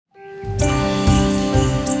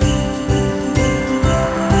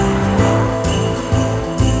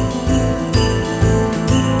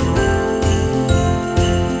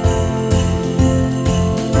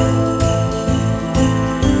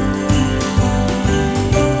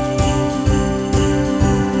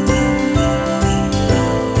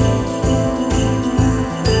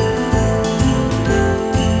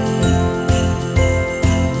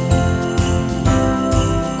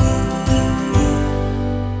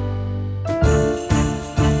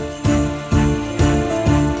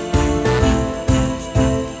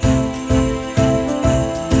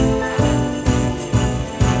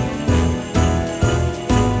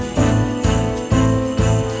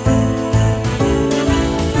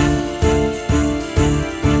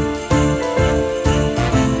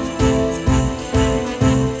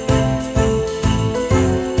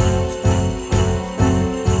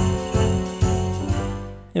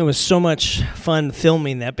was so much fun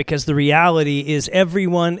filming that because the reality is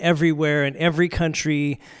everyone, everywhere, in every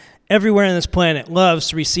country, everywhere on this planet loves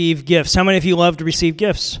to receive gifts. How many of you love to receive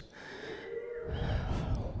gifts?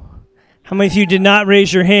 How many of you did not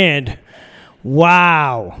raise your hand?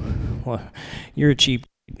 Wow. Well, you're a cheap.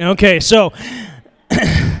 Okay, so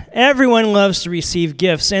everyone loves to receive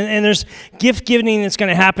gifts, and there's gift giving that's going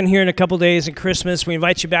to happen here in a couple days at Christmas. We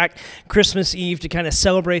invite you back Christmas Eve to kind of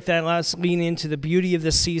celebrate that. Let us lean into the beauty of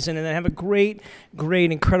this season, and then have a great,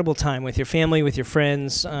 incredible time with your family, with your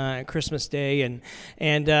friends, Christmas Day.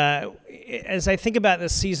 And as I think about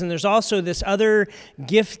this season, there's also this other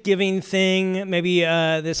gift-giving thing, maybe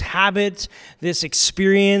this habit, this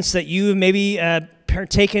experience that you maybe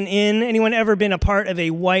partaken in. Anyone ever been a part of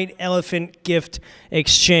a white elephant gift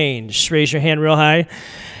exchange? Raise your hand real high.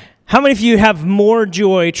 How many of you have more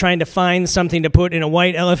joy trying to find something to put in a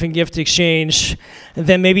white elephant gift exchange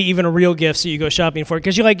than maybe even a real gift that you go shopping for?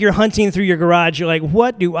 Because you're hunting through your garage. You're like,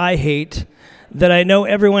 what do I hate that I know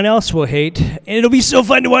everyone else will hate? And it'll be so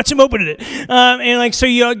fun to watch them open it. So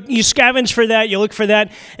you scavenge for that. You look for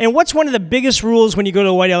that. And what's one of the biggest rules when you go to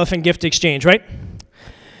a white elephant gift exchange, right?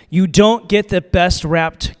 You don't get the best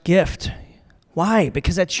wrapped gift. Why?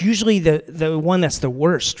 Because that's usually the one that's the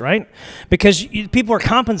worst, right? Because people are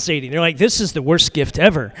compensating. They're like, this is the worst gift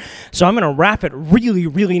ever, so I'm going to wrap it really,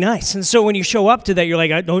 really nice. And so when you show up to that, you're like,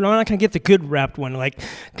 no, I'm not going to get the good wrapped one,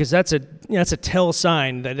 because that's a tell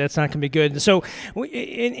sign that that's not going to be good. So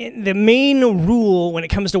the main rule when it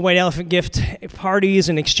comes to white elephant gift parties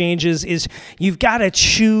and exchanges is you've got to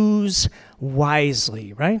choose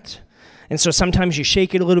wisely, right? And so sometimes you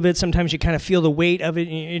shake it a little bit, sometimes you kind of feel the weight of it,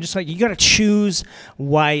 and you're just like, you got to choose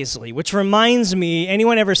wisely. Which reminds me,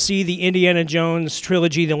 anyone ever see the Indiana Jones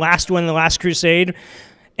trilogy, the last one, The Last Crusade?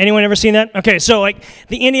 Anyone ever seen that? Okay, so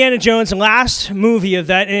the Indiana Jones, the last movie of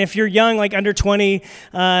that, and if you're young, under 20,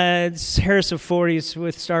 it's Harrison Ford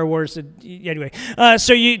with Star Wars. Anyway,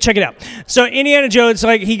 so you check it out. So Indiana Jones,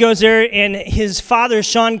 he goes there, and his father,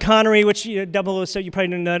 Sean Connery, which 007, you probably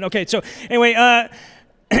didn't know that. Okay, so anyway,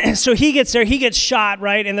 so he gets there, he gets shot,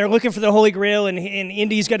 right? And they're looking for the Holy Grail, and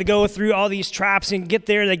Indy's got to go through all these traps and get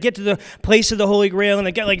there. They get to the place of the Holy Grail, and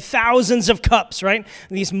they got thousands of cups, right?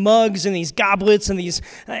 And these mugs and these goblets and these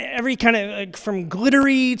every kind of from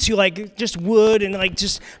glittery to just wood and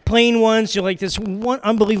just plain ones to this one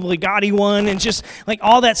unbelievably gaudy one and just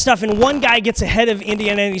all that stuff. And one guy gets ahead of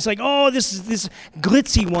Indiana, and he's like, oh, this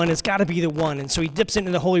glitzy one has got to be the one. And so he dips it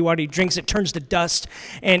into the holy water, he drinks it, turns to dust,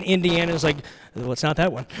 and Indiana's like, well, it's not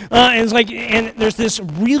that one. And there's this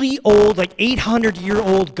really old,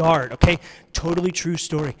 800-year-old guard, okay? Totally true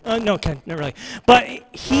story. No, not really. But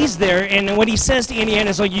he's there, and what he says to Indiana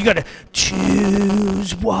is you got to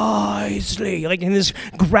choose wisely, in this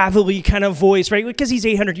gravelly kind of voice, right? Because he's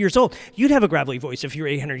 800 years old. You'd have a gravelly voice if you're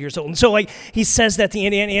 800 years old. And so, he says that to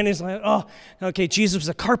Indiana, and is like, oh, okay, Jesus was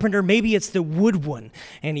a carpenter. Maybe it's the wood one.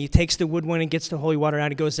 And he takes the wood one and gets the holy water out.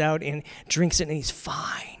 He goes out and drinks it, and he's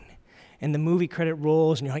fine. And the movie credit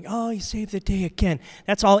rolls, and you're like, oh, he saved the day again.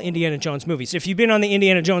 That's all Indiana Jones movies. If you've been on the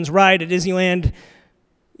Indiana Jones ride at Disneyland,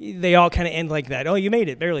 they all kind of end like that. Oh, you made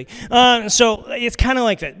it, barely. So it's kind of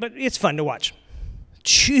like that, but it's fun to watch.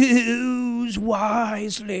 Choose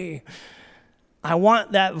wisely. I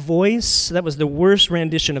want that voice. That was the worst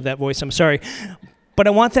rendition of that voice, I'm sorry. But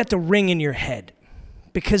I want that to ring in your head.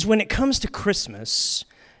 Because when it comes to Christmas,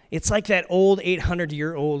 it's like that old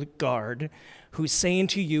 800-year-old guard who's saying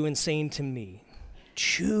to you and saying to me,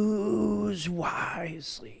 choose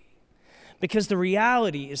wisely. Because the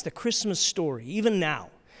reality is the Christmas story, even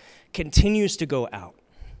now, continues to go out.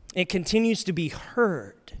 It continues to be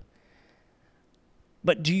heard.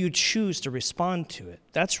 But do you choose to respond to it?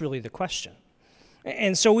 That's really the question.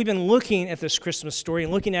 And so we've been looking at this Christmas story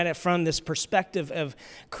and looking at it from this perspective of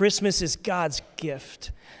Christmas is God's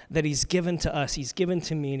gift that he's given to us, he's given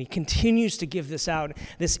to me, and he continues to give this out,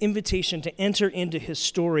 this invitation to enter into his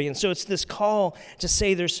story. And so it's this call to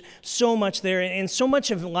say there's so much there, and so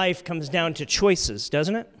much of life comes down to choices,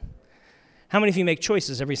 doesn't it? How many of you make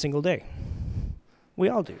choices every single day? We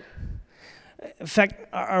all do. In fact,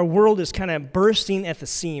 our world is kind of bursting at the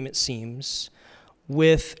seam, it seems,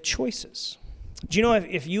 with choices. Do you know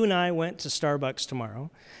if you and I went to Starbucks tomorrow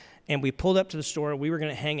and we pulled up to the store, we were going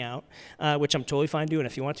to hang out, which I'm totally fine doing.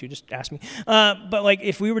 If you want to, just ask me. But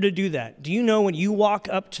if we were to do that, do you know when you walk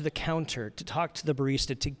up to the counter to talk to the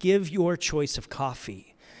barista to give your choice of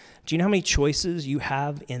coffee, do you know how many choices you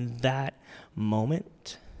have in that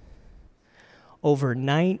moment? Over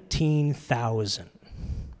 19,000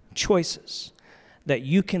 choices that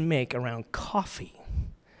you can make around coffee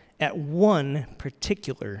at one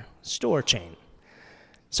particular store chain.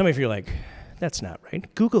 Some of you are like, That's not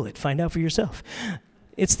right. Google it. Find out for yourself.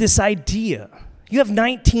 It's this idea. You have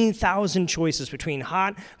 19,000 choices between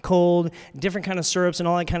hot, cold, different kind of syrups and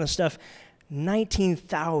all that kind of stuff.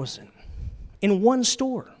 19,000 in one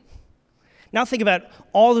store. Now think about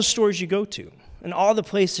all the stores you go to and all the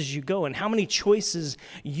places you go and how many choices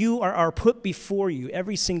you are put before you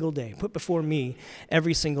every single day, put before me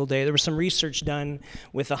every single day. There was some research done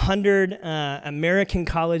with 100 American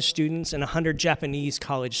college students and 100 Japanese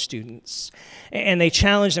college students. And they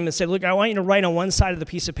challenged them and said, look, I want you to write on one side of the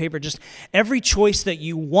piece of paper just every choice that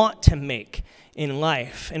you want to make in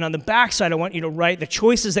life. And on the back side, I want you to write the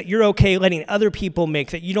choices that you're okay letting other people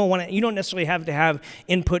make, that you don't necessarily have to have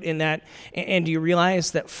input in that. And do you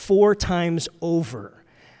realize that 4 times over,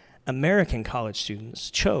 American college students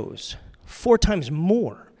chose 4 times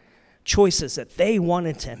more choices that they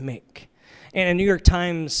wanted to make? And a New York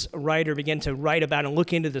Times writer began to write about and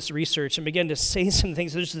look into this research and began to say some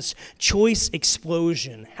things. There's this choice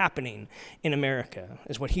explosion happening in America,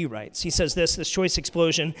 is what he writes. He says this choice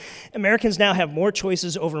explosion, Americans now have more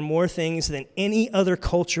choices over more things than any other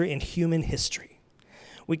culture in human history.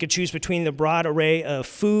 We could choose between the broad array of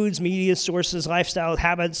foods, media sources, lifestyle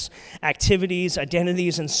habits, activities,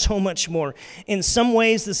 identities, and so much more. In some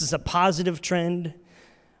ways, this is a positive trend.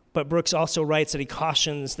 But Brooks also writes that he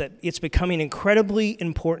cautions that it's becoming incredibly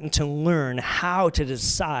important to learn how to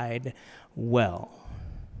decide well.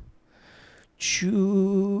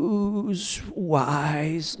 Choose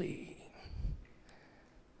wisely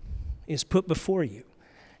is put before you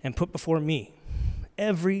and put before me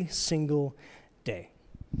every single day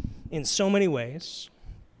in so many ways.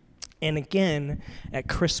 And again at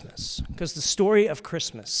Christmas, because the story of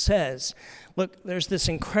Christmas says, look, there's this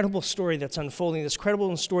incredible story that's unfolding, this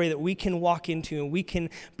incredible story that we can walk into and we can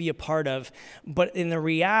be a part of. But in the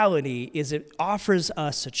reality is it offers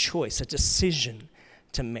us a choice, a decision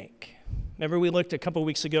to make. Remember, we looked a couple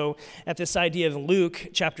weeks ago at this idea of Luke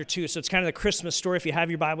chapter 2. So it's kind of the Christmas story. If you have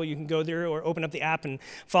your Bible, you can go there or open up the app and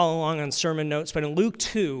follow along on sermon notes. But in Luke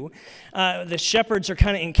 2, the shepherds are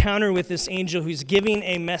kind of encountered with this angel who's giving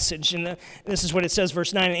a message. And this is what it says,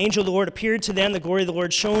 verse 9. An angel of the Lord appeared to them. The glory of the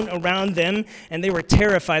Lord shone around them, and they were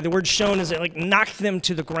terrified. The word shone is it knocked them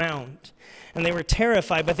to the ground. And they were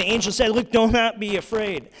terrified. But the angel said, look, do not be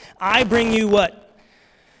afraid. I bring you what?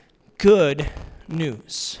 Good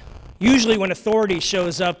news. Usually when authority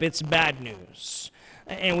shows up, it's bad news.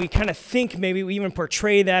 And we kind of think maybe we even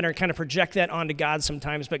portray that or kind of project that onto God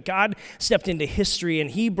sometimes. But God stepped into history and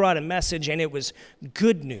he brought a message and it was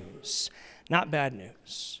good news, not bad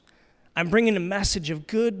news. I'm bringing a message of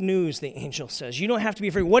good news, the angel says. You don't have to be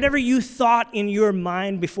afraid. Whatever you thought in your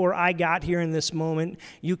mind before I got here in this moment,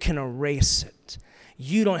 you can erase it.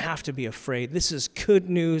 You don't have to be afraid. This is good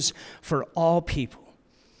news for all people.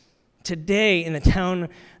 Today, in the town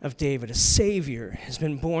of David, a Savior has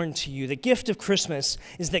been born to you. The gift of Christmas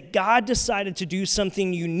is that God decided to do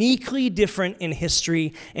something uniquely different in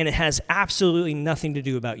history, and it has absolutely nothing to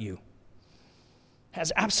do about you. It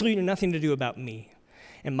has absolutely nothing to do about me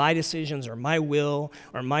and my decisions or my will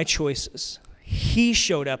or my choices. He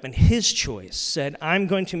showed up and his choice said, I'm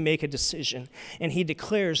going to make a decision. And he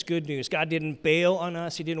declares good news. God didn't bail on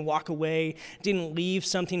us. He didn't walk away, didn't leave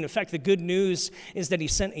something. In fact, the good news is that he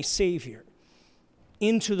sent a Savior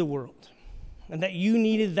into the world. And that you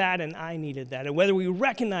needed that and I needed that. And whether we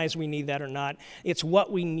recognize we need that or not, it's what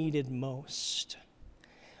we needed most.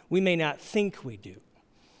 We may not think we do.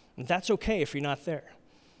 And that's okay if you're not there.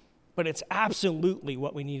 But it's absolutely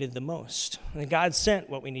what we needed the most. And God sent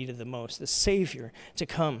what we needed the most, the Savior to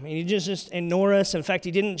come. And he didn't just ignore us. In fact, he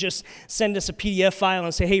didn't just send us a PDF file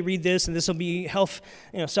and say, hey, read this, and this will be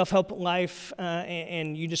self-help life,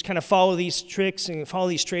 and you just kind of follow these tricks and follow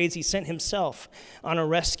these trades. He sent himself on a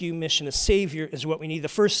rescue mission. A Savior is what we need. The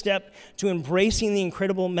first step to embracing the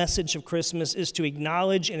incredible message of Christmas is to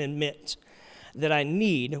acknowledge and admit that I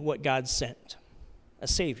need what God sent, a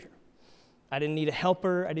Savior. I didn't need a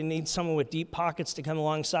helper. I didn't need someone with deep pockets to come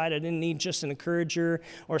alongside. I didn't need just an encourager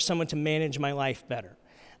or someone to manage my life better.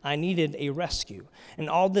 I needed a rescue. And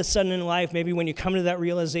all of a sudden in life, maybe when you come to that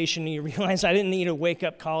realization and you realize I didn't need a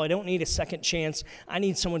wake-up call, I don't need a second chance, I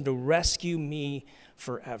need someone to rescue me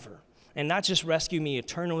forever. And not just rescue me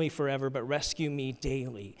eternally forever, but rescue me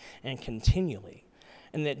daily and continually.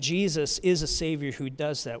 And that Jesus is a Savior who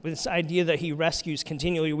does that. With this idea that he rescues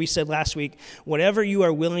continually, we said last week, whatever you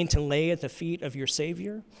are willing to lay at the feet of your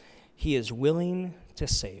Savior, he is willing to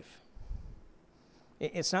save.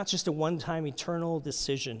 It's not just a one-time eternal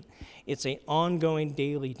decision. It's an ongoing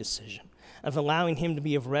daily decision of allowing him to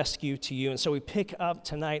be of rescue to you. And so we pick up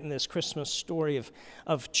tonight in this Christmas story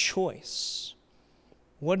of choice.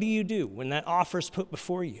 What do you do when that offer is put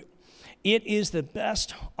before you? It is the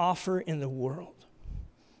best offer in the world.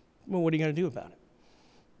 Well, what are you going to do about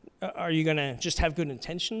it? Are you going to just have good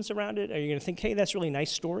intentions around it? Are you going to think, hey, that's a really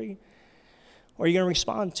nice story? Or are you going to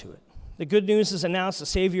respond to it? The good news is announced, the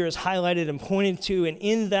Savior is highlighted and pointed to, and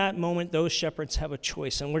in that moment, those shepherds have a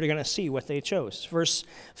choice, and we're going to see what they chose. Verse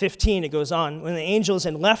 15, it goes on, when the angels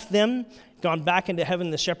had left them, gone back into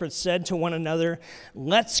heaven, the shepherds said to one another,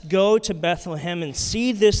 let's go to Bethlehem and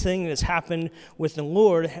see this thing that has happened with the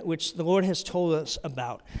Lord, which the Lord has told us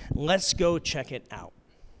about. Let's go check it out.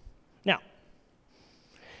 Now,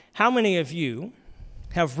 how many of you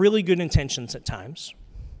have really good intentions at times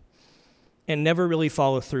and never really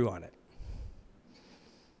follow through on it?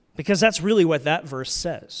 Because that's really what that verse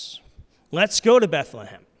says. Let's go to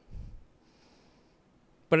Bethlehem.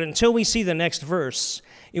 But until we see the next verse,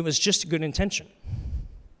 it was just a good intention.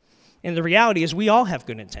 And the reality is we all have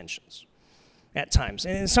good intentions at times.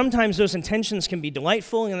 And sometimes those intentions can be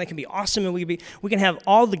delightful and they can be awesome, and we can have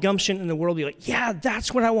all the gumption in the world, be like, yeah,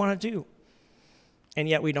 that's what I want to do. And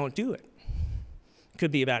yet we don't do it. It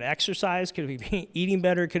could be about exercise, could be eating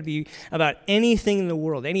better, could be about anything in the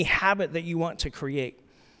world, any habit that you want to create.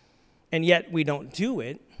 And yet we don't do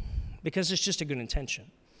it because it's just a good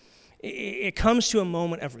intention. It comes to a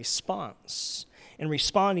moment of response, and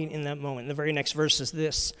responding in that moment. The very next verse is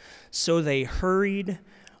this: so they hurried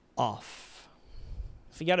off.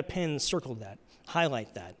 If you got a pen, circle that,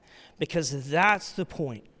 highlight that, because that's the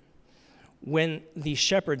point when the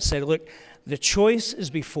shepherds said, look, the choice is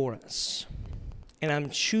before us, and I'm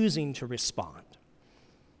choosing to respond.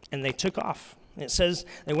 And they took off. It says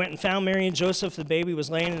they went and found Mary and Joseph. The baby was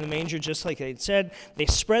laying in the manger just like they'd said. They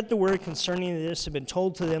spread the word concerning this had been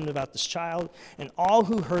told to them about this child, and all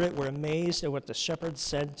who heard it were amazed at what the shepherds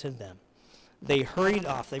said to them. They hurried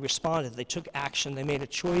off. They responded. They took action. They made a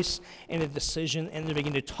choice and a decision, and they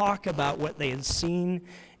began to talk about what they had seen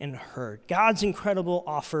and heard. God's incredible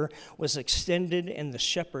offer was extended, and the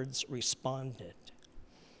shepherds responded.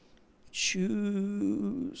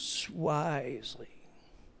 Choose wisely.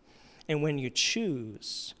 And when you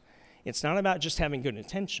choose, it's not about just having good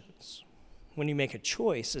intentions. When you make a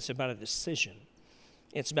choice, it's about a decision.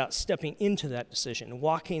 It's about stepping into that decision,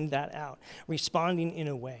 walking that out, responding in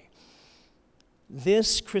a way.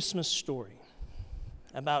 This Christmas story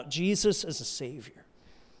about Jesus as a Savior,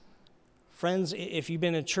 friends, if you've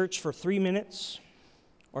been in church for 3 minutes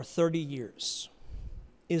or 30 years,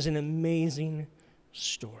 is an amazing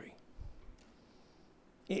story.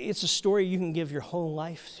 It's a story you can give your whole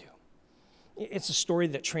life to. It's a story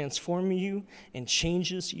that transforms you and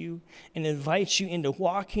changes you and invites you into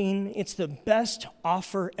walking. It's the best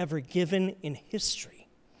offer ever given in history.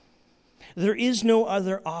 There is no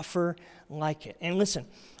other offer like it. And listen,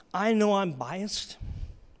 I know I'm biased,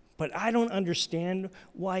 but I don't understand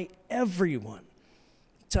why everyone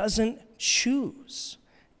doesn't choose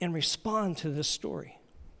and respond to this story.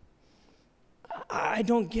 I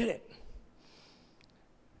don't get it.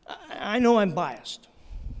 I know I'm biased.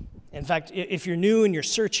 In fact, if you're new and you're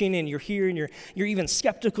searching and you're here and you're even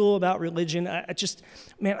skeptical about religion,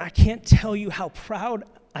 I can't tell you how proud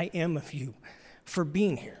I am of you for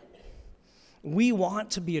being here. We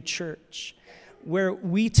want to be a church where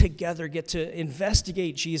we together get to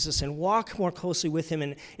investigate Jesus and walk more closely with him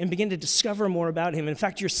and begin to discover more about him. In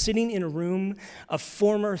fact, you're sitting in a room of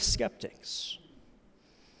former skeptics,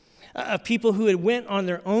 of people who had went on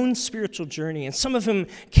their own spiritual journey, and some of them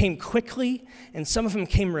came quickly, and some of them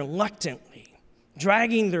came reluctantly,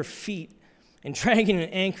 dragging their feet and dragging an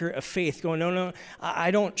anchor of faith, going, no,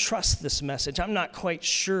 I don't trust this message. I'm not quite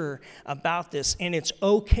sure about this, and it's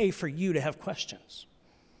okay for you to have questions.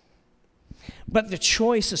 But the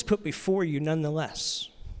choice is put before you nonetheless.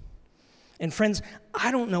 And friends,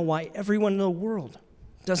 I don't know why everyone in the world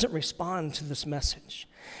doesn't respond to this message.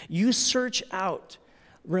 You search out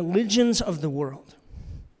religions of the world,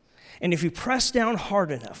 and if you press down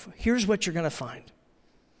hard enough, here's what you're going to find.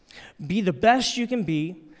 Be the best you can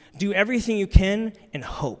be, do everything you can, and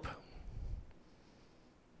hope.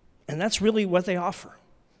 And that's really what they offer.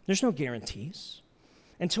 There's no guarantees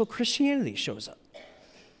until Christianity shows up.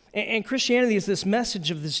 And Christianity is this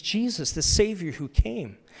message of this Jesus, this Savior who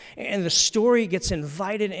came. And the story gets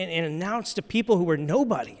invited and announced to people who were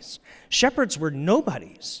nobodies. Shepherds were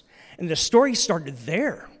nobodies. And the story started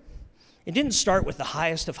there. It didn't start with the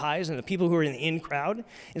highest of highs and the people who were in the in crowd.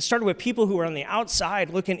 It started with people who were on the outside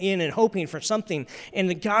looking in and hoping for something. And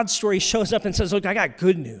the God story shows up and says, look, I got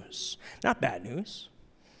good news, not bad news.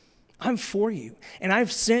 I'm for you, and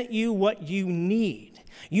I've sent you what you need.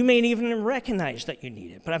 You may even recognize that you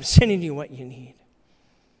need it, but I'm sending you what you need.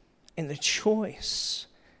 And the choice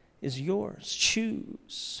is yours.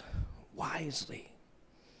 Choose wisely.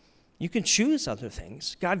 You can choose other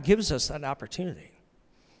things. God gives us that opportunity.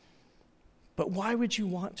 But why would you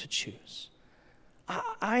want to choose?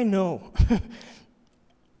 I know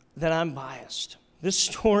that I'm biased. This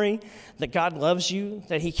story, that God loves you,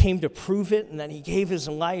 that he came to prove it, and that he gave his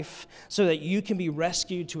life so that you can be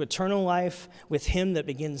rescued to eternal life with him that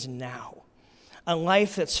begins now. A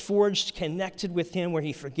life that's forged, connected with him, where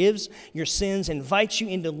he forgives your sins, invites you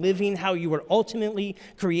into living how you were ultimately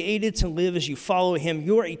created to live as you follow him.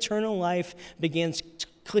 Your eternal life begins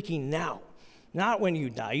clicking now, not when you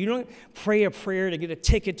die. You don't pray a prayer to get a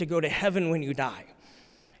ticket to go to heaven when you die.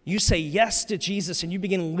 You say yes to Jesus and you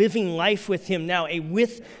begin living life with him now, a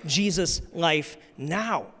with Jesus life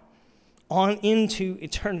now, on into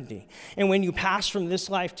eternity. And when you pass from this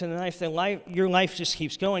life to the life, your life just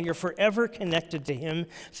keeps going. You're forever connected to him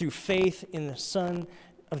through faith in the Son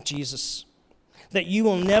of Jesus. That you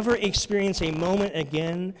will never experience a moment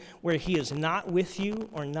again where he is not with you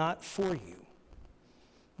or not for you.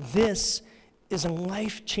 This is a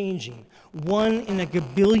life-changing, one in a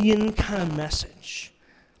gabillion kind of message.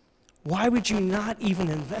 Why would you not even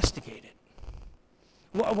investigate it?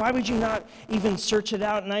 Why would you not even search it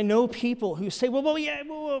out? And I know people who say, well,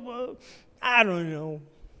 I don't know.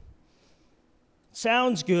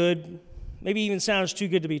 Sounds good. Maybe even sounds too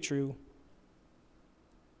good to be true.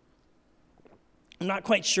 I'm not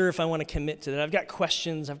quite sure if I want to commit to that. I've got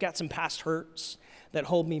questions. I've got some past hurts that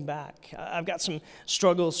hold me back. I've got some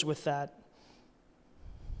struggles with that.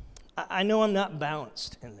 I know I'm not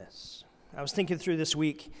balanced in this. I was thinking through this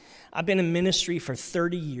week. I've been in ministry for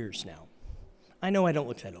 30 years now. I know I don't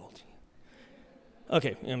look that old.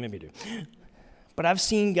 Okay, yeah, maybe I do. But I've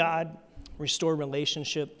seen God restore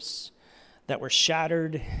relationships that were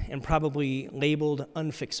shattered and probably labeled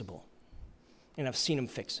unfixable. And I've seen him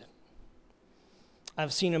fix it.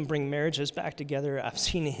 I've seen him bring marriages back together. I've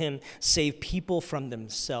seen him save people from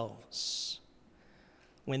themselves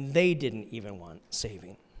when they didn't even want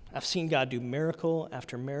saving. I've seen God do miracle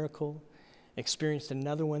after miracle. Experienced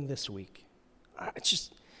another one this week.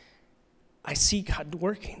 I see God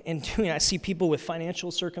working and doing it. I see people with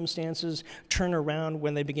financial circumstances turn around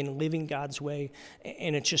when they begin living God's way,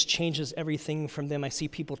 and it just changes everything from them. I see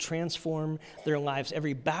people transform their lives.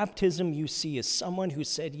 Every baptism you see is someone who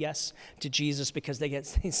said yes to Jesus because they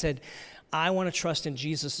said, I want to trust in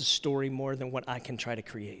Jesus' story more than what I can try to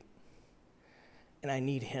create. And I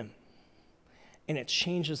need him. And it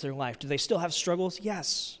changes their life. Do they still have struggles?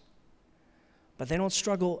 Yes. But they don't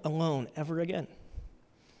struggle alone ever again.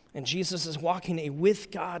 And Jesus is walking a with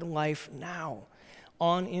God life now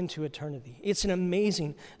on into eternity. It's an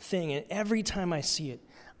amazing thing, and every time I see it,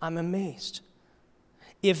 I'm amazed.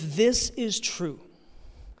 If this is true,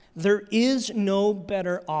 there is no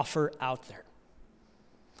better offer out there.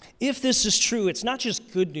 If this is true, it's not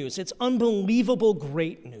just good news, it's unbelievable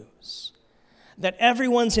great news that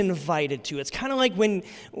everyone's invited to. It's kind of like when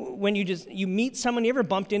you meet someone, you ever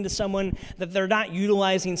bumped into someone that they're not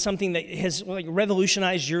utilizing something that has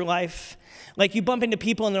revolutionized your life? Like you bump into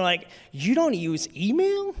people and they're like, you don't use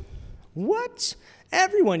email? What?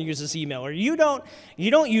 Everyone uses email. Or you don't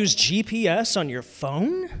use GPS on your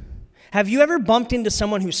phone? Have you ever bumped into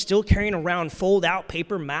someone who's still carrying around fold-out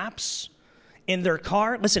paper maps in their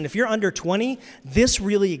car? Listen, if you're under 20, this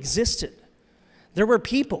really existed. There were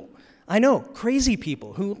people, I know, crazy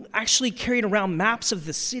people who actually carried around maps of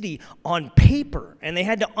the city on paper, and they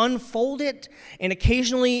had to unfold it, and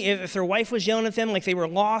occasionally, if their wife was yelling at them like they were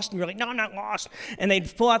lost, and you're like, no, I'm not lost, and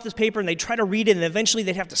they'd pull out this paper, and they'd try to read it, and eventually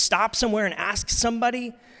they'd have to stop somewhere and ask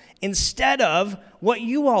somebody, instead of what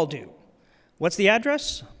you all do. What's the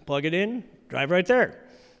address? Plug it in, drive right there,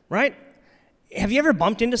 right? Have you ever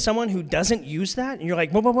bumped into someone who doesn't use that? And you're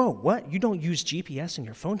like, whoa, what? You don't use GPS in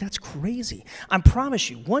your phone? That's crazy. I promise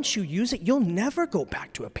you, once you use it, you'll never go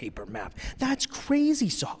back to a paper map. That's crazy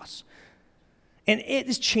sauce. And it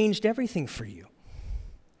has changed everything for you.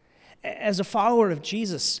 As a follower of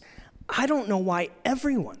Jesus, I don't know why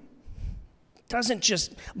everyone doesn't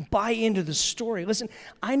just buy into the story. Listen,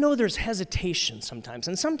 I know there's hesitation sometimes,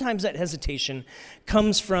 and sometimes that hesitation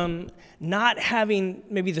comes from not having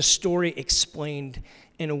maybe the story explained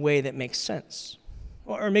in a way that makes sense,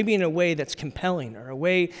 or maybe in a way that's compelling, or a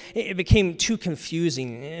way it became too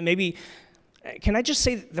confusing. And maybe, can I just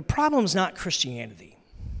say, the problem's not Christianity.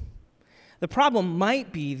 The problem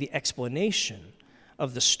might be the explanation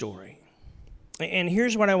of the story. And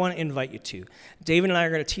here's what I want to invite you to. David and I are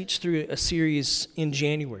going to teach through a series in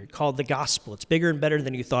January called The Gospel. It's bigger and better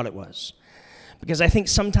than you thought it was. Because I think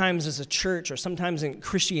sometimes as a church or sometimes in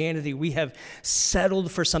Christianity, we have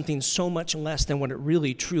settled for something so much less than what it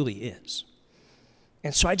really, truly is.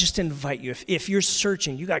 And so I just invite you, if you're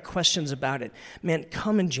searching, you got questions about it, man,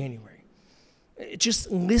 come in January. Just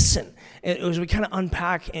listen as we kind of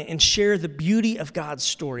unpack and share the beauty of God's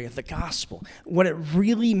story, of the gospel, what it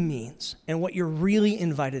really means and what you're really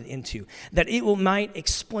invited into, that it might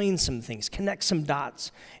explain some things, connect some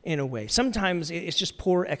dots in a way. Sometimes it's just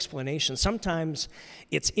poor explanation. Sometimes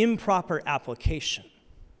it's improper application.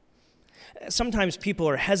 Sometimes people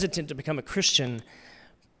are hesitant to become a Christian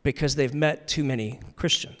because they've met too many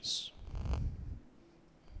Christians.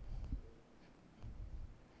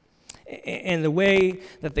 And the way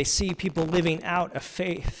that they see people living out a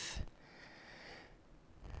faith,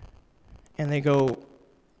 and they go,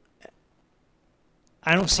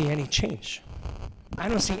 I don't see any change. I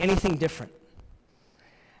don't see anything different.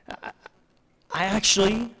 I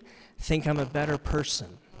actually think I'm a better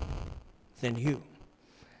person than you.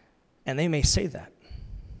 And they may say that.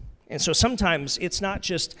 And so sometimes it's not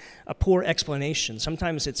just a poor explanation.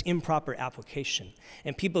 Sometimes it's improper application.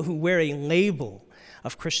 And people who wear a label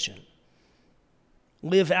of Christian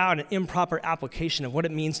live out an improper application of what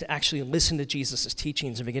it means to actually listen to Jesus'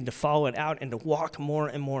 teachings and begin to follow it out and to walk more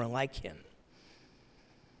and more like him.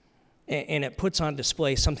 And it puts on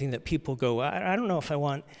display something that people go, I don't know if I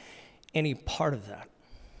want any part of that.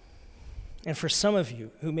 And for some of you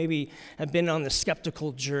who maybe have been on the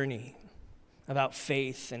skeptical journey about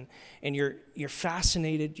faith, and you're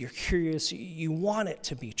fascinated, you're curious, you want it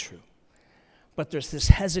to be true, but there's this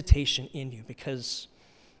hesitation in you because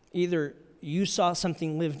either you saw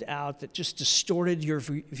something lived out that just distorted your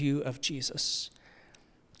view of Jesus.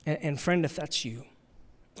 And friend, if that's you,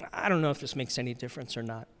 I don't know if this makes any difference or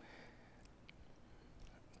not,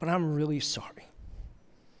 but I'm really sorry.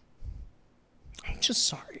 I'm just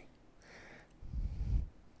sorry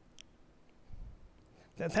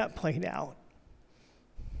that played out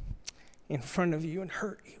in front of you and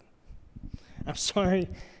hurt you. I'm sorry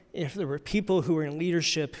if there were people who were in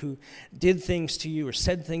leadership who did things to you or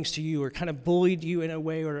said things to you or kind of bullied you in a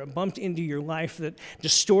way or bumped into your life that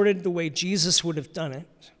distorted the way Jesus would have done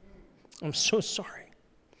it. I'm so sorry.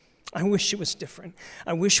 I wish it was different.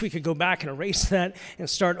 I wish we could go back and erase that and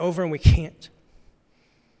start over, and we can't.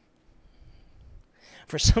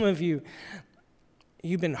 For some of you,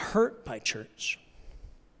 you've been hurt by church,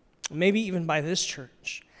 maybe even by this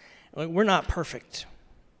church. We're not perfect.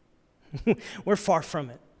 We're far from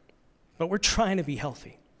it. But we're trying to be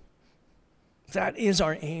healthy. That is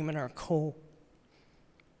our aim and our goal.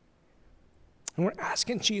 And we're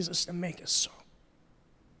asking Jesus to make us so.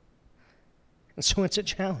 And so it's a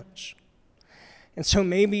challenge. And so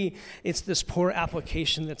maybe it's this poor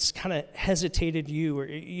application that's kind of hesitated you, or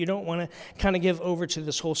you don't want to kind of give over to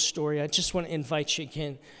this whole story. I just want to invite you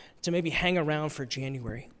again to maybe hang around for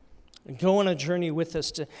January and go on a journey with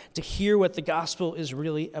us to hear what the gospel is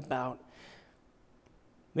really about.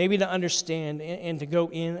 Maybe to understand and to go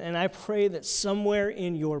in. And I pray that somewhere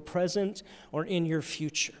in your present or in your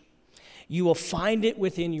future, you will find it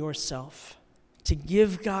within yourself to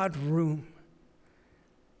give God room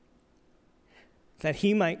that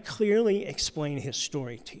he might clearly explain his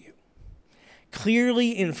story to you,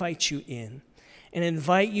 clearly invite you in, and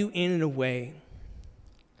invite you in a way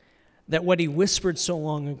that what he whispered so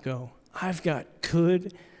long ago, I've got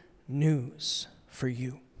good news for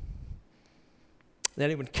you. That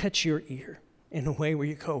it would catch your ear in a way where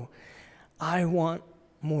you go, I want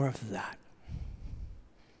more of that.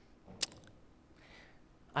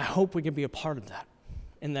 I hope we can be a part of that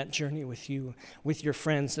in that journey with you, with your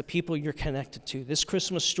friends, the people you're connected to. This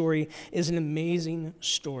Christmas story is an amazing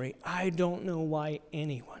story. I don't know why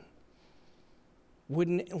anyone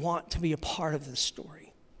wouldn't want to be a part of this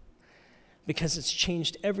story, because it's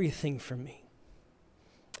changed everything for me.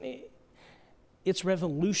 It's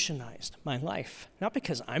revolutionized my life, not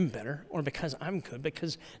because I'm better or because I'm good,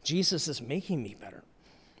 because Jesus is making me better.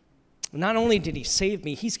 Not only did he save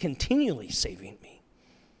me, he's continually saving me.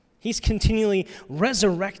 He's continually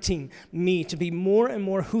resurrecting me to be more and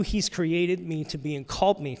more who he's created me to be and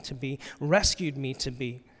called me to be, rescued me to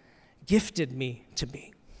be, gifted me to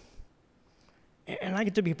be. And I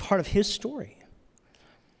get to be part of his story.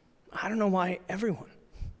 I don't know why everyone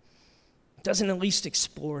doesn't at least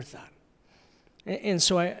explore that. And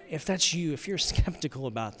so if that's you, if you're skeptical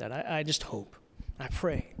about that, I just hope, I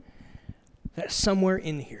pray, that somewhere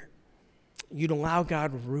in here, you'd allow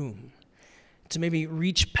God room to maybe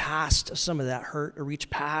reach past some of that hurt or reach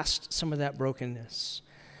past some of that brokenness,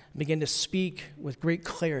 begin to speak with great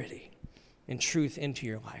clarity and truth into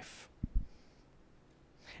your life.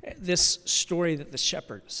 This story that the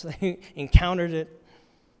shepherds, they encountered it,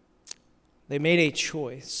 they made a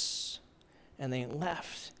choice, and they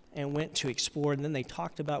left and went to explore, and then they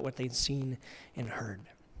talked about what they'd seen and heard.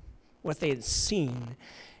 What they had seen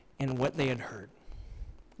and what they had heard.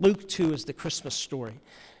 Luke 2 is the Christmas story.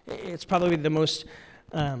 It's probably the most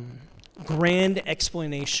grand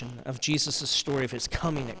explanation of Jesus' story of his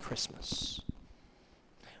coming at Christmas.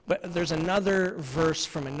 But there's another verse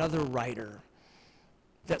from another writer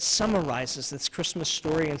that summarizes this Christmas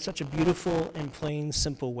story in such a beautiful and plain,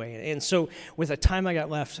 simple way. And so with the time I got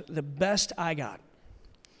left, the best I got,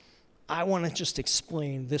 I want to just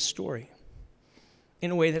explain this story in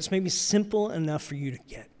a way that's maybe simple enough for you to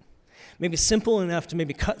get. Maybe simple enough to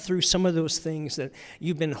maybe cut through some of those things that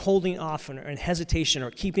you've been holding off or in hesitation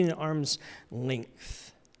or keeping at arm's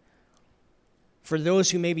length. For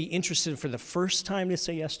those who may be interested for the first time to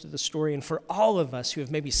say yes to the story, and for all of us who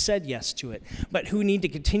have maybe said yes to it, but who need to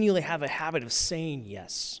continually have a habit of saying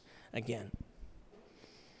yes again.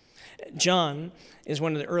 John is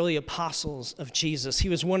one of the early apostles of Jesus. He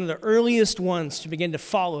was one of the earliest ones to begin to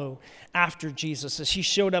follow after Jesus as he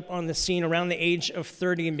showed up on the scene around the age of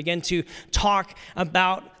 30 and began to talk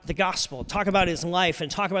about the gospel, talk about his life,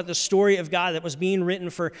 and talk about the story of God that was being written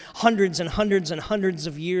for hundreds and hundreds and hundreds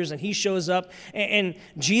of years. And he shows up, and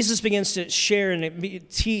Jesus begins to share and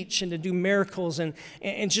teach and to do miracles and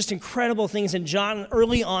just incredible things. And John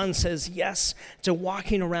early on says yes to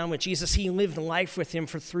walking around with Jesus. He lived life with him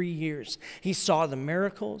for 3 years. He saw the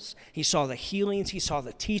miracles, he saw the healings, he saw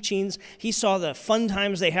the teachings, he saw the fun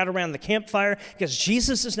times they had around the campfire, because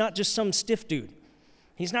Jesus is not just some stiff dude.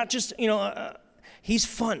 He's not just, he's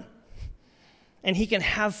fun, and he can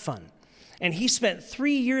have fun. And he spent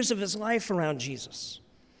 3 years of his life around Jesus.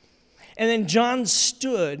 And then John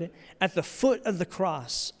stood at the foot of the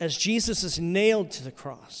cross as Jesus is nailed to the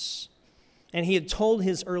cross. And he had told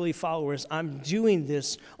his early followers, I'm doing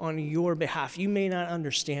this on your behalf. You may not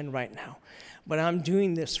understand right now, but I'm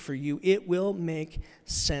doing this for you. It will make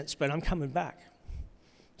sense, but I'm coming back.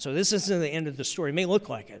 So this isn't the end of the story. It may look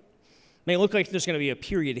like it. It may look like there's going to be a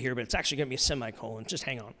period here, but it's actually going to be a semicolon. Just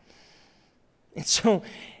hang on. And so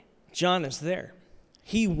John is there.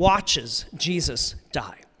 He watches Jesus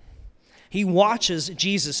die. He watches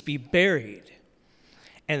Jesus be buried.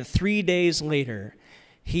 And 3 days later,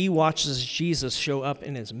 he watches Jesus show up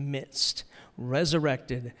in his midst,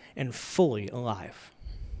 resurrected and fully alive.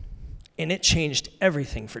 And it changed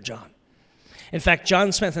everything for John. In fact,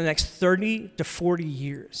 John spent the next 30 to 40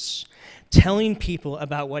 years telling people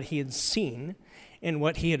about what he had seen and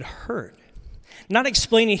what he had heard. Not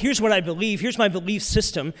explaining, here's what I believe, here's my belief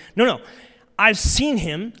system. No. I've seen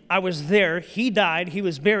him, I was there, he died, he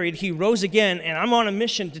was buried, he rose again, and I'm on a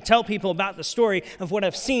mission to tell people about the story of what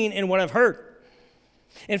I've seen and what I've heard.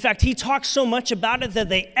 In fact, he talked so much about it that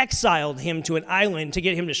they exiled him to an island to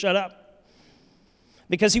get him to shut up,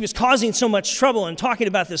 because he was causing so much trouble and talking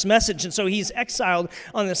about this message. And so he's exiled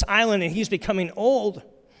on this island, and he's becoming old.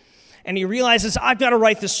 And he realizes, I've got to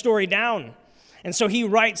write this story down. And so he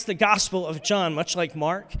writes the Gospel of John, much like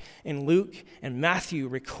Mark and Luke and Matthew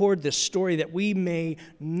record this story that we may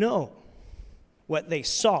know what they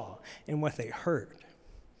saw and what they heard.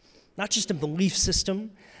 Not just a belief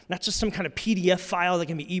system, not just some kind of PDF file that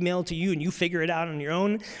can be emailed to you and you figure it out on your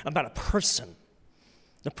own, about a person,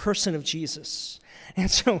 the person of Jesus. And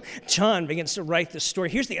so John begins to write this story.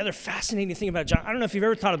 Here's the other fascinating thing about John. I don't know if you've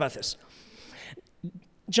ever thought about this.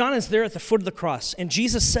 John is there at the foot of the cross, and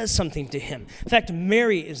Jesus says something to him. In fact,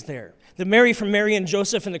 Mary is there. The Mary from Mary and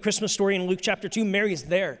Joseph in the Christmas story in Luke chapter 2, Mary is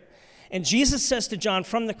there. And Jesus says to John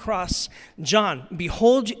from the cross, John,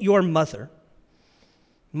 behold your mother.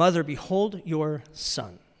 Mother, behold your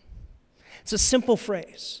son. It's a simple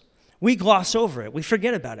phrase. We gloss over it. We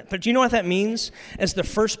forget about it. But do you know what that means? As the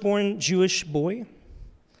firstborn Jewish boy,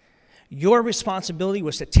 your responsibility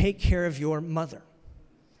was to take care of your mother.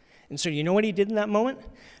 And so you know what he did in that moment?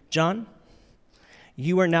 John,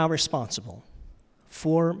 you are now responsible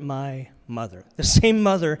for my mother. The same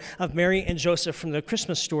mother of Mary and Joseph from the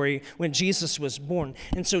Christmas story when Jesus was born.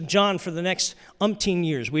 And so John, for the next umpteen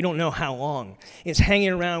years, we don't know how long, is hanging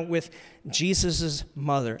around with Jesus'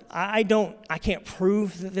 mother. I can't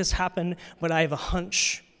prove that this happened, but I have a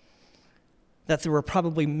hunch that there were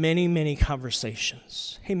probably many, many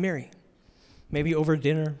conversations. Hey, Mary, maybe over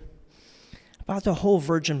dinner, about the whole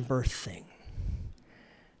virgin birth thing.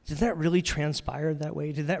 Did that really transpire that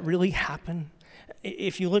way? Did that really happen?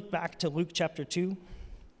 If you look back to Luke chapter 2,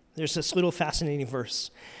 there's this little fascinating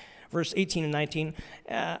verse. Verse 18 and 19.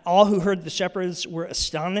 All who heard the shepherds were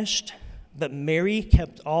astonished, but Mary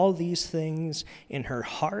kept all these things in her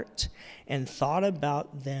heart and thought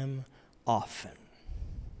about them often.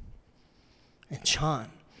 And John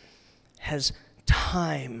has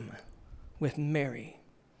time with Mary.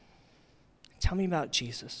 Tell me about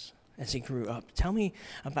Jesus as he grew up. Tell me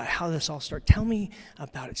about how this all started. Tell me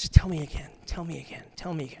about it. Just tell me again. Tell me again.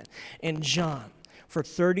 Tell me again. And John, for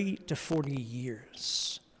 30 to 40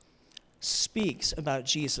 years, speaks about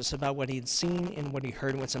Jesus, about what he had seen and what he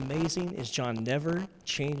heard. And what's amazing is John never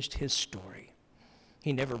changed his story.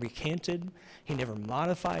 He never recanted. He never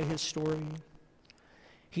modified his story.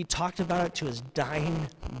 He talked about it to his dying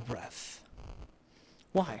breath.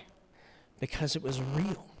 Why? Because it was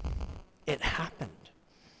real. It happened.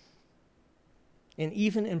 And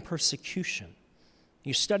even in persecution,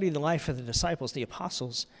 you study the life of the disciples, the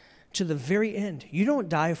apostles, to the very end. You don't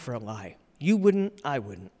die for a lie. You wouldn't, I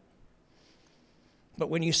wouldn't. But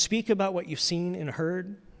when you speak about what you've seen and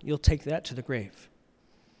heard, you'll take that to the grave.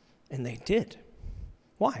 And they did.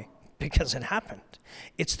 Why? Because it happened.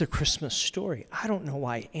 It's the Christmas story. I don't know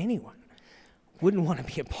why anyone wouldn't want to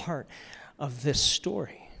be a part of this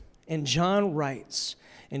story. And John writes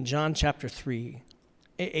in John chapter 3,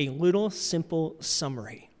 a little simple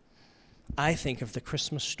summary, I think, of the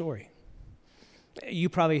Christmas story. You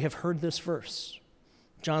probably have heard this verse,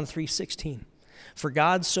 John 3:16. For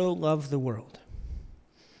God so loved the world.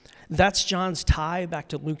 That's John's tie back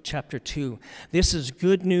to Luke chapter 2. This is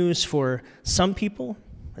good news for some people.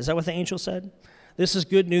 Is that what the angel said? This is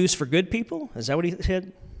good news for good people? Is that what he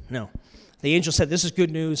said? No. The angel said this is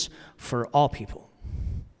good news for all people.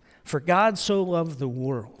 For God so loved the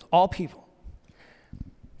world, all people,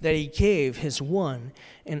 that he gave his one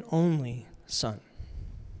and only Son.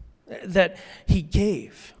 That he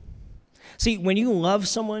gave. See, when you love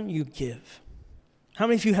someone, you give. How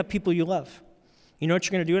many of you have people you love? You know what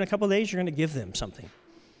you're going to do in a couple of days? You're going to give them something.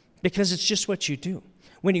 Because it's just what you do.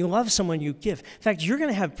 When you love someone, you give. In fact, you're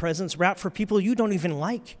going to have presents wrapped for people you don't even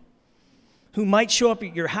like, who might show up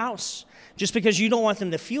at your house just because you don't want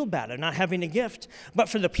them to feel bad of not having a gift. But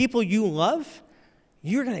for the people you love,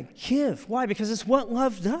 you're going to give. Why? Because it's what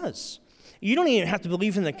love does. You don't even have to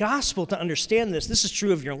believe in the gospel to understand this. This is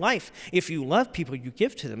true of your life. If you love people, you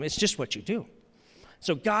give to them. It's just what you do.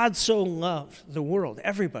 So God so loved the world,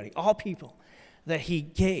 everybody, all people, that he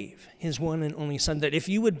gave his one and only Son, that if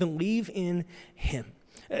you would believe in him,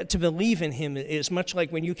 to believe in him is much like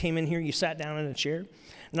when you came in here, you sat down in a chair.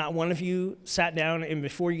 Not one of you sat down, and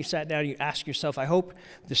before you sat down, you asked yourself, I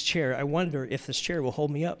wonder if this chair will hold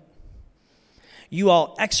me up. You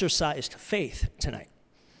all exercised faith tonight.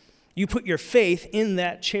 You put your faith in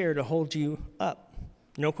that chair to hold you up.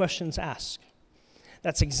 No questions asked.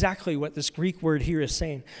 That's exactly what this Greek word here is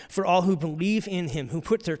saying. For all who believe in him, who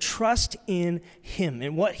put their trust in him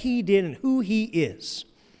and what he did and who he is,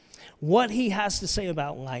 what he has to say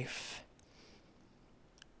about life.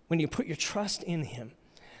 When you put your trust in him,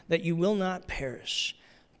 that you will not perish,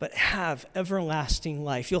 but have everlasting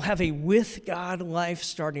life. You'll have a with God life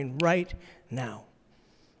starting right now,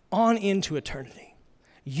 on into eternity.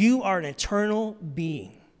 You are an eternal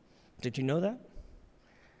being. Did you know that?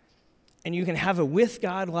 And you can have a with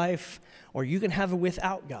God life, or you can have a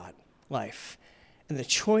without God life. And the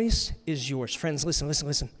choice is yours. Friends,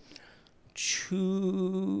 listen.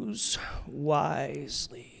 Choose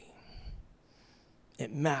wisely.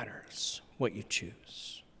 It matters what you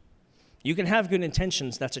choose. You can have good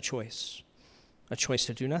intentions. That's a choice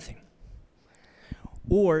to do nothing.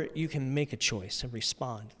 Or you can make a choice and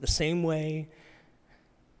respond the same way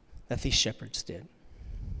that these shepherds did.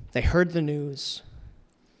 They heard the news.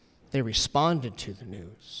 They responded to the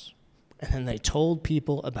news, and then they told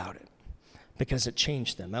people about it because it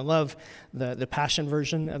changed them. I love the Passion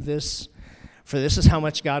version of this. For this is how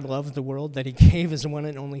much God loved the world, that he gave his one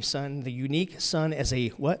and only Son, the unique Son, as a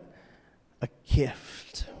what? A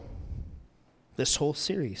gift. This whole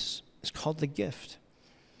series is called The Gift.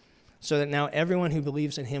 So that now everyone who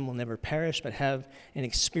believes in him will never perish, but have and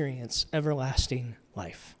experience everlasting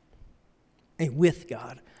life. A with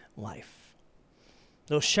God life.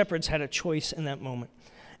 Those shepherds had a choice in that moment,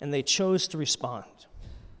 and they chose to respond.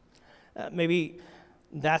 Maybe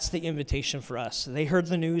that's the invitation for us. They heard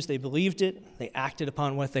the news, they believed it, they acted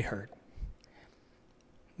upon what they heard.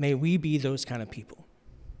 May we be those kind of people.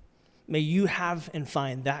 May you have and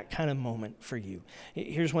find that kind of moment for you.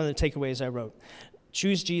 Here's one of the takeaways I wrote.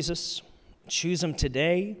 Choose Jesus, choose him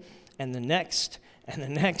today, and the next, and the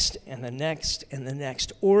next, and the next, and the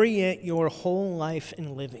next. Orient your whole life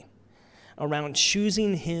in living around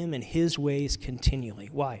choosing him and his ways continually.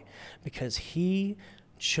 Why? Because he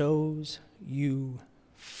chose you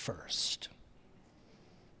first.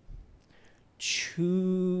 Choose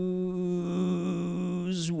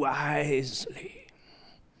wisely.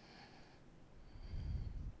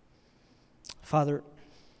 Father,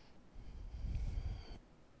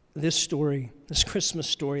 this story, this Christmas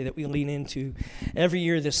story that we lean into every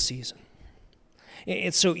year this season,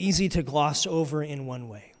 it's so easy to gloss over in one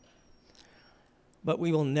way. But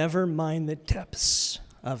we will never mind the depths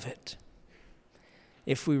of it.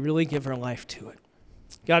 if we really give our life to it.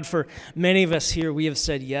 God, for many of us here, we have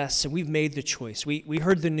said yes, and we've made the choice. We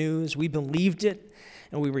heard the news, we believed it,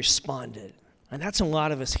 and we responded. And that's a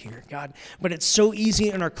lot of us here, God. But it's so easy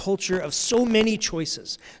in our culture of so many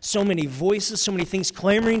choices, so many voices, so many things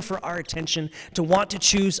clamoring for our attention to want to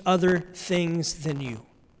choose other things than you.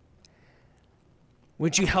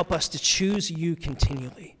 Would you help us to choose you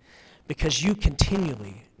continually? Because you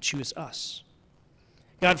continually choose us.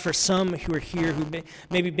 God, for some who are here who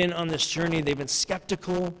maybe been on this journey, they've been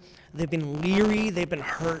skeptical, they've been leery, they've been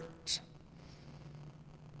hurt.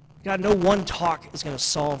 God, no one talk is going to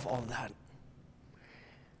solve all that.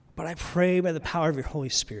 But I pray by the power of your Holy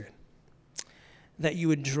Spirit that you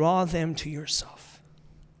would draw them to yourself.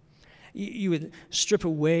 You would strip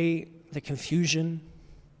away the confusion.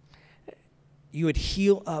 You would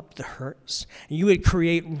heal up the hurts. You would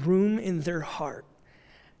create room in their heart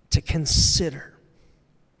to consider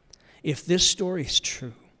if this story is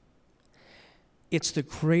true. It's the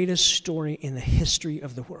greatest story in the history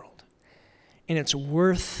of the world. And it's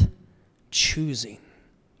worth choosing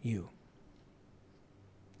you.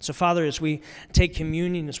 So, Father, as we take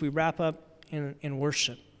communion, as we wrap up in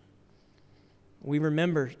worship, we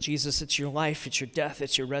remember, Jesus, it's your life, it's your death,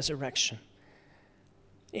 it's your resurrection.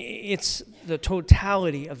 It's the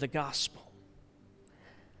totality of the gospel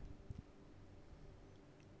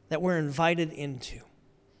that we're invited into,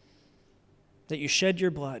 that you shed your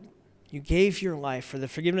blood, you gave your life for the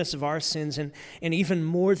forgiveness of our sins, and even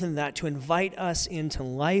more than that, to invite us into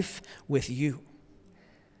life with you,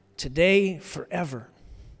 today, forever.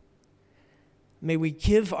 May we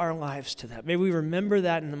give our lives to that. May we remember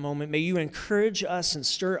that in the moment. May you encourage us and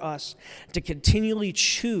stir us to continually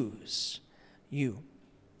choose you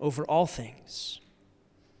over all things.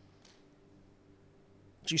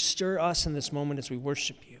 Would you stir us in this moment as we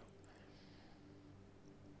worship you?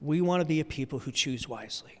 We want to be a people who choose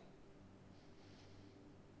wisely.